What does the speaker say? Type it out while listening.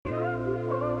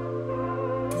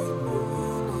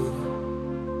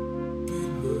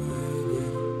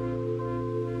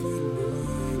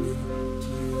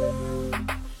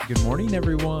Good morning,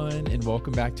 everyone, and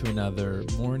welcome back to another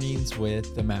Mornings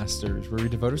with the Masters, where we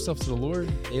devote ourselves to the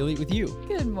Lord daily with you.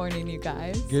 Good morning, you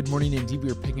guys. Good morning, indeed. We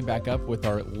are picking back up with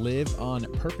our Live on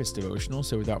Purpose devotional.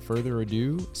 So without further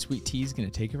ado, Sweet Tea is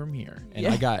going to take it from here. And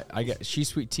I got she's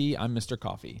Sweet Tea, I'm Mr.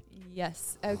 Coffee.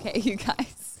 Yes. Okay, you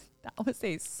guys. That was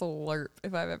a slurp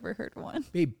if I've ever heard one.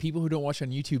 Babe, people who don't watch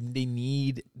on YouTube, they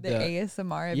need the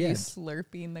ASMR of you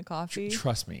slurping the coffee.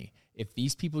 Trust me, if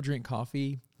these people drink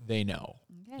coffee, they know.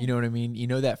 Okay. You know what I mean? You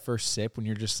know that first sip when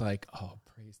you're just like, oh,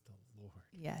 praise the Lord.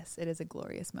 Yes, it is a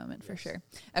glorious moment for sure.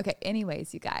 Okay,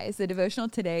 anyways, you guys, the devotional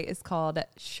today is called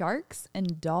Sharks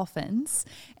and Dolphins,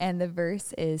 and the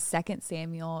verse is 2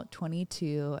 Samuel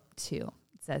 22:2.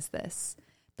 It says this: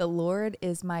 "The Lord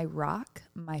is my rock,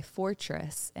 my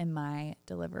fortress, and my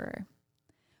deliverer."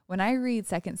 When I read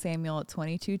 2 Samuel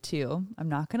 22:2, I'm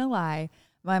not going to lie,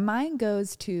 my mind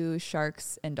goes to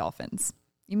sharks and dolphins.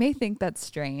 You may think that's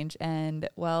strange, and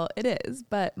well, it is,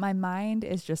 but my mind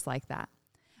is just like that.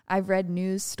 I've read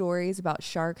news stories about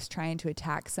sharks trying to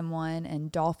attack someone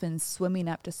and dolphins swimming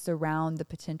up to surround the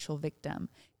potential victim,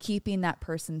 keeping that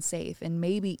person safe and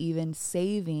maybe even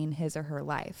saving his or her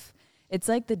life. It's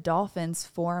like the dolphins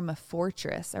form a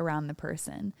fortress around the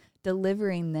person,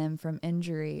 delivering them from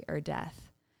injury or death.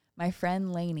 My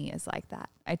friend Lainey is like that.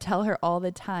 I tell her all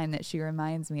the time that she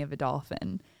reminds me of a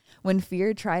dolphin. When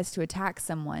fear tries to attack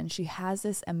someone, she has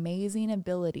this amazing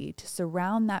ability to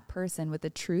surround that person with the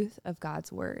truth of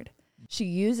God's word. She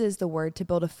uses the word to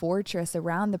build a fortress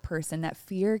around the person that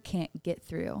fear can't get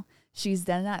through. She's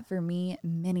done that for me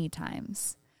many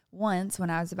times. Once, when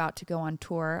I was about to go on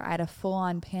tour, I had a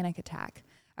full-on panic attack.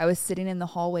 I was sitting in the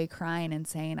hallway crying and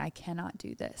saying, I cannot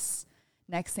do this.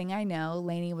 Next thing I know,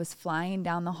 Lainey was flying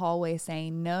down the hallway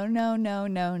saying, no, no, no,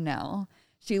 no, no.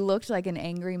 She looked like an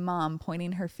angry mom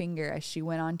pointing her finger as she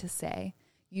went on to say,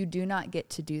 you do not get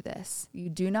to do this. You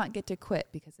do not get to quit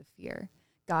because of fear.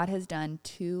 God has done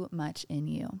too much in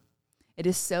you. It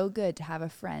is so good to have a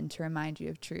friend to remind you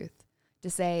of truth,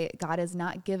 to say God has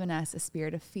not given us a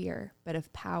spirit of fear, but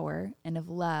of power and of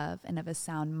love and of a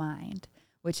sound mind,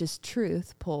 which is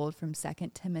truth pulled from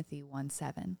 2 Timothy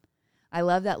 1:7. I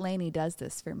love that Lainey does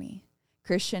this for me.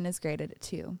 Christian is great at it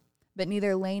too. But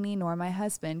neither Lainey nor my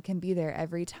husband can be there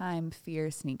every time fear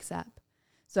sneaks up.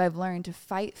 So I've learned to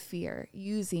fight fear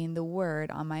using the word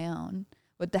on my own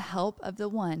with the help of the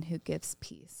one who gives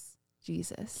peace,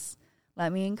 Jesus.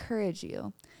 Let me encourage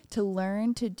you to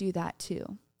learn to do that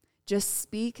too. Just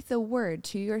speak the word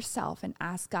to yourself and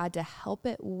ask God to help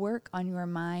it work on your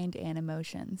mind and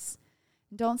emotions.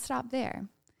 Don't stop there.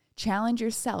 Challenge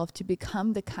yourself to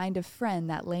become the kind of friend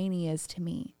that Lainey is to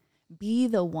me. Be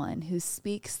the one who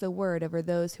speaks the word over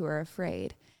those who are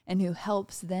afraid and who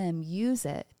helps them use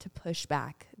it to push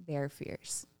back their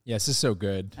fears. Yes, this is so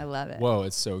good. I love it. Whoa,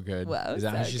 it's so good. Whoa, is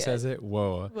that so how she good. says it?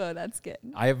 Whoa. Whoa, that's good.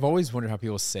 I have always wondered how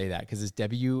people say that because it's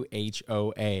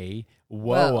WHOA.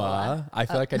 Whoa. I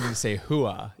feel like I need to say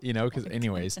hua, because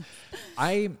anyways,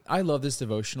 I love this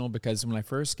devotional because when I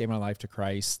first gave my life to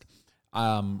Christ,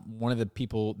 one of the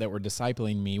people that were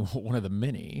discipling me, one of the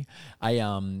many,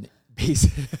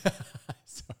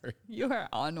 sorry. You are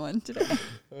on one today.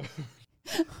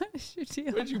 What is your deal?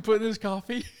 What did you put in this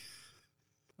coffee?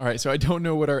 All right, so I don't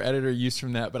know what our editor used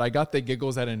from that, but I got the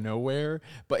giggles out of nowhere.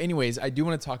 But anyways, I do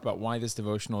want to talk about why this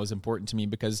devotional is important to me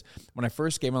because when I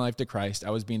first gave my life to Christ,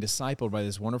 I was being discipled by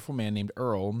this wonderful man named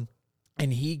Earl.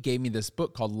 And he gave me this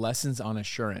book called Lessons on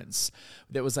Assurance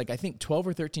that was I think 12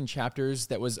 or 13 chapters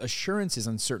that was assurances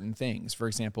on certain things. For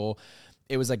example,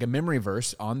 it was like a memory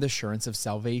verse on the assurance of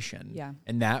salvation. Yeah.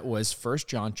 And that was 1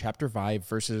 John chapter 5,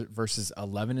 verses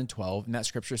 11 and 12. And that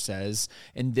scripture says,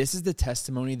 and this is the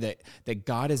testimony that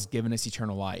God has given us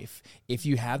eternal life. If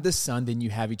you have the Son, then you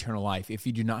have eternal life. If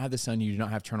you do not have the Son, you do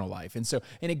not have eternal life. And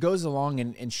it goes along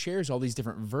and shares all these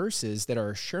different verses that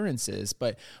are assurances.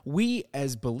 But we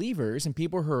as believers and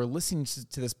people who are listening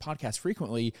to this podcast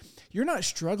frequently, you're not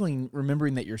struggling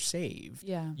remembering that you're saved.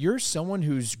 Yeah. You're someone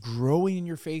who's growing in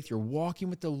your faith. You're walking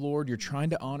with the Lord. You're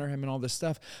trying to honor him and all this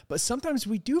stuff. But sometimes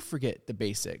we do forget the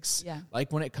basics. Yeah.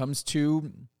 Like when it comes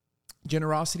to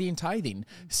generosity and tithing.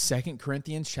 2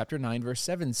 Corinthians chapter 9, verse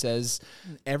 7 says,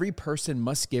 every person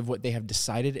must give what they have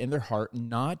decided in their heart,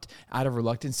 not out of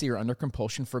reluctancy or under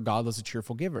compulsion, for God loves a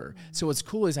cheerful giver. So what's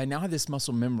cool is I now have this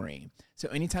muscle memory. So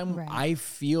anytime I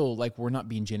feel like we're not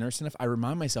being generous enough, I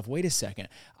remind myself, wait a second,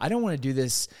 I don't want to do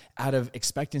this out of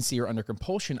expectancy or under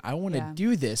compulsion. I want to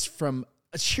do this from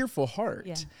a cheerful heart.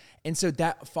 Yeah. And so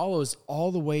that follows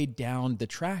all the way down the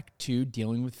track to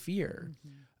dealing with fear.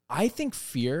 I think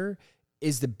fear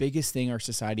is the biggest thing our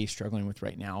society is struggling with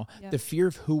right now. Yep. The fear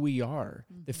of who we are,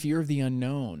 the fear of the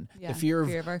unknown, the fear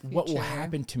of our what will future.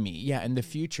 happen to me. Yeah, in the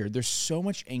future. There's so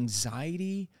much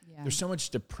anxiety. Yeah. There's so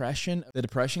much depression. The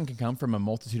depression can come from a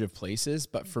multitude of places.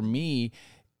 But for me,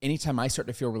 anytime I start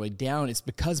to feel really down, it's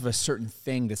because of a certain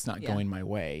thing that's not going my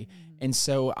way. And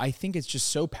so I think it's just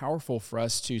so powerful for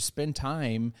us to spend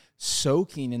time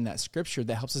soaking in that scripture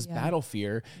that helps us battle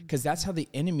fear, because that's how the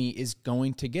enemy is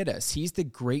going to get us. He's the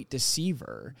great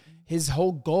deceiver. His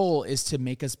whole goal is to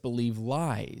make us believe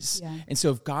lies. Yeah. And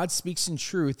so if God speaks in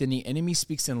truth and the enemy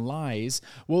speaks in lies,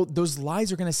 well, those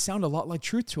lies are going to sound a lot like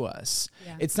truth to us.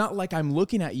 Yeah. It's not like I'm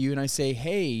looking at you and I say,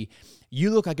 hey, you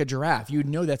look like a giraffe. You would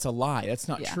know that's a lie. That's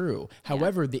not true.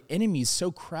 However, the enemy is so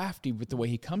crafty with the way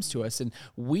he comes to us. And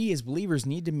we as believers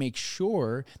need to make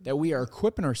sure that we are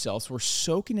equipping ourselves. We're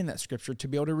soaking in that scripture to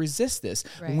be able to resist this.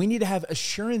 Right. We need to have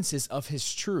assurances of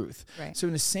his truth. Right. So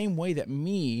in the same way that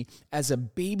me, as a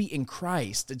baby in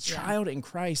Christ, a child in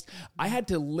Christ, I had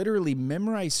to literally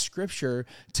memorize scripture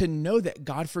to know that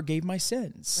God forgave my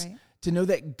sins. Right. To know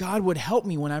that God would help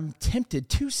me when I'm tempted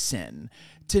to sin,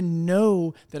 to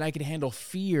know that I can handle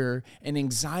fear and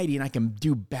anxiety and I can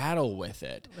do battle with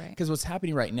it. Because what's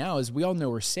happening right now is we all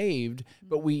know we're saved,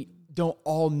 but we don't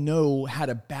all know how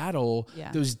to battle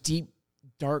those deep,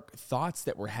 dark thoughts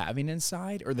that we're having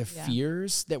inside, or the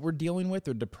fears that we're dealing with,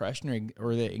 or depression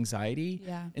or the anxiety.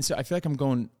 Yeah. And so I feel like I'm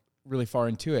going really far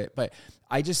into it, but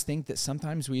I just think that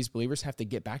sometimes we as believers have to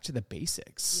get back to the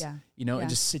basics, and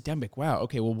just sit down and be like, wow,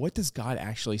 okay, well, what does God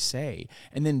actually say?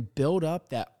 And then build up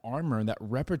that armor and that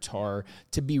repertoire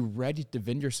to be ready to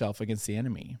defend yourself against the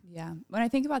enemy. Yeah. When I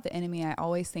think about the enemy, I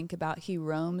always think about he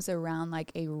roams around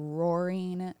like a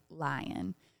roaring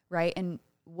lion, right? And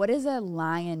what is a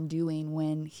lion doing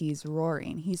when he's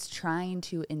roaring? He's trying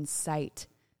to incite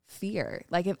fear.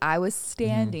 Like if I was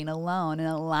standing alone and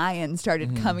a lion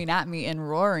started coming at me and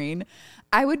roaring,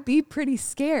 I would be pretty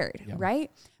scared,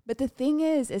 right? But the thing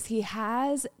is he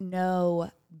has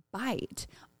no bite.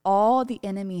 All the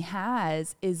enemy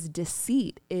has is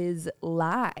deceit, is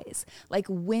lies. Like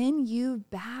when you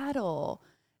battle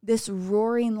this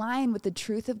roaring lion with the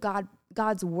truth of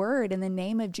God's word in the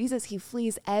name of Jesus, he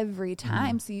flees every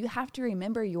time. So you have to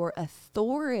remember your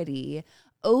authority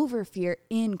over fear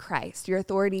in Christ, your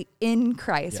authority in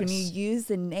Christ. When you use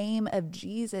the name of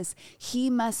Jesus,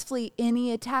 he must flee.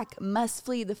 Any attack must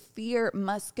flee. The fear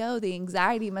must go. The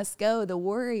anxiety must go. The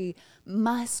worry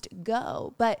must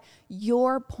go. But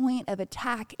your point of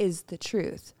attack is the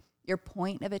truth. Your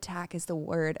point of attack is the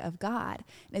word of God.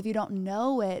 And if you don't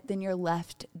know it, then you're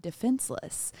left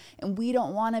defenseless. And we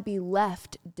don't want to be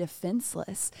left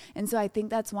defenseless. And so I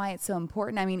think that's why it's so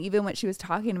important. I mean, even when she was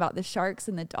talking about the sharks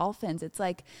and the dolphins, it's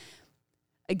like,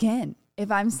 again,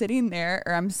 if I'm sitting there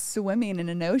or I'm swimming in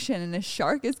an ocean and a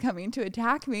shark is coming to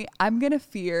attack me, I'm going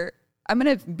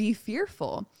to be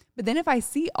fearful. But then if I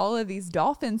see all of these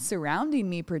dolphins surrounding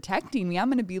me, protecting me, I'm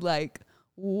going to be like,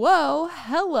 whoa,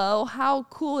 hello, how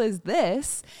cool is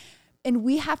this? And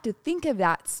we have to think of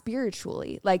that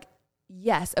spiritually. Like,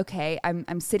 yes, okay,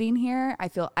 I'm sitting here, I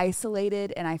feel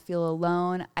isolated and I feel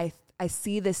alone. I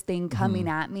see this thing coming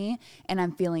at me and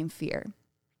I'm feeling fear.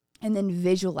 And then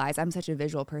visualize. I'm such a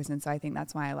visual person, so I think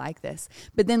that's why I like this.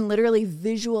 But then literally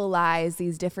visualize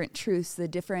these different truths, the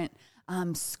different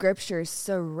scriptures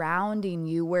surrounding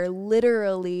you, where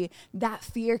literally that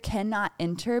fear cannot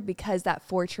enter because that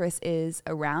fortress is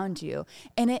around you.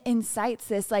 And it incites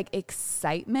this like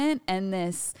excitement and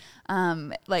this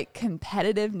like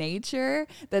competitive nature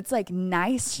that's like,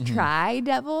 nice try,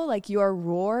 devil. Like your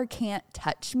roar can't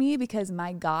touch me because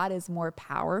my God is more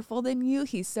powerful than you.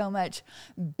 He's so much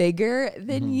bigger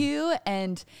than you.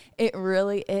 And it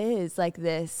really is like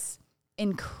this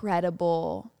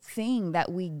incredible thing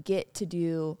that we get to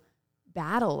do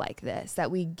battle like this,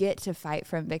 that we get to fight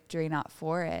from victory, not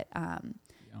for it.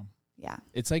 Yeah.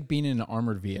 It's like being in an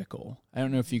armored vehicle. I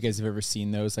don't know if you guys have ever seen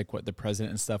those, like what the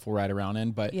president and stuff will ride around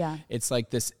in, but it's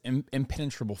like this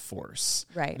impenetrable force.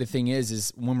 Right. The thing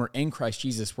is when we're in Christ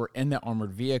Jesus, we're in that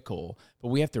armored vehicle, but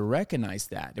we have to recognize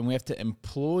that and we have to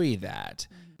employ that.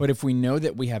 But if we know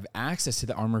that we have access to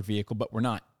the armored vehicle, but we're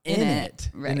not in it,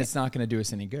 then it's not going to do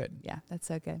us any good. Yeah, that's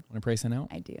so good. Want to pray something out?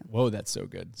 I do. Whoa, that's so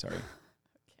good. Sorry.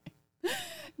 Okay.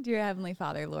 Dear Heavenly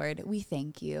Father, Lord, we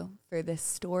thank you for this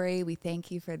story. We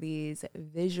thank you for these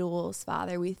visuals,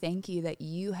 Father. We thank you that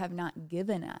you have not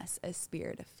given us a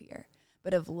spirit of fear,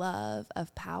 but of love,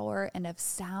 of power, and of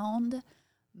sound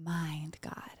mind,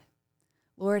 God.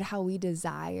 Lord, how we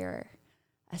desire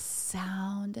a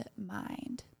sound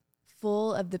mind,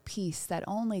 full of the peace that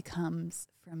only comes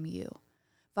from you.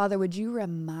 Father, would you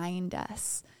remind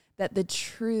us that the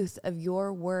truth of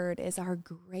your word is our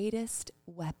greatest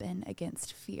weapon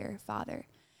against fear, Father.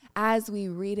 As we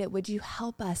read it, would you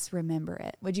help us remember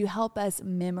it? Would you help us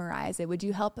memorize it? Would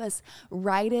you help us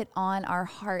write it on our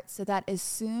hearts so that as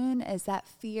soon as that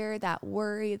fear, that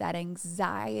worry, that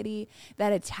anxiety,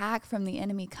 that attack from the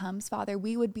enemy comes, Father,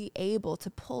 we would be able to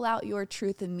pull out your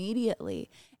truth immediately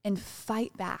and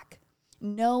fight back,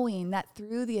 knowing that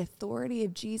through the authority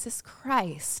of Jesus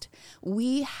Christ,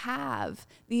 we have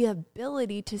the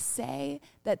ability to say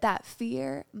that that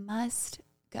fear must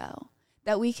go.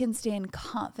 That we can stand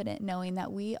confident knowing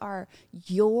that we are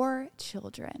your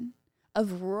children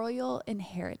of royal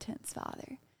inheritance,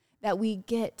 Father, that we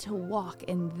get to walk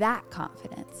in that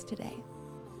confidence today.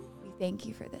 We thank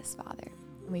you for this, Father,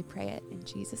 and we pray it in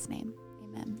Jesus' name.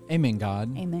 Amen. Amen,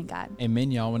 God. Amen, God.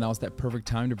 Amen, y'all. When now's that perfect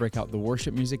time to break out the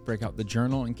worship music, break out the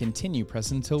journal, and continue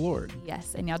pressing to the Lord.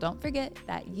 Yes, and y'all don't forget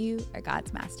that you are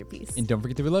God's masterpiece. And don't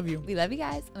forget that we love you. We love you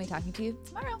guys, and we'll be talking to you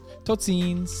tomorrow. Tot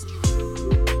ziens.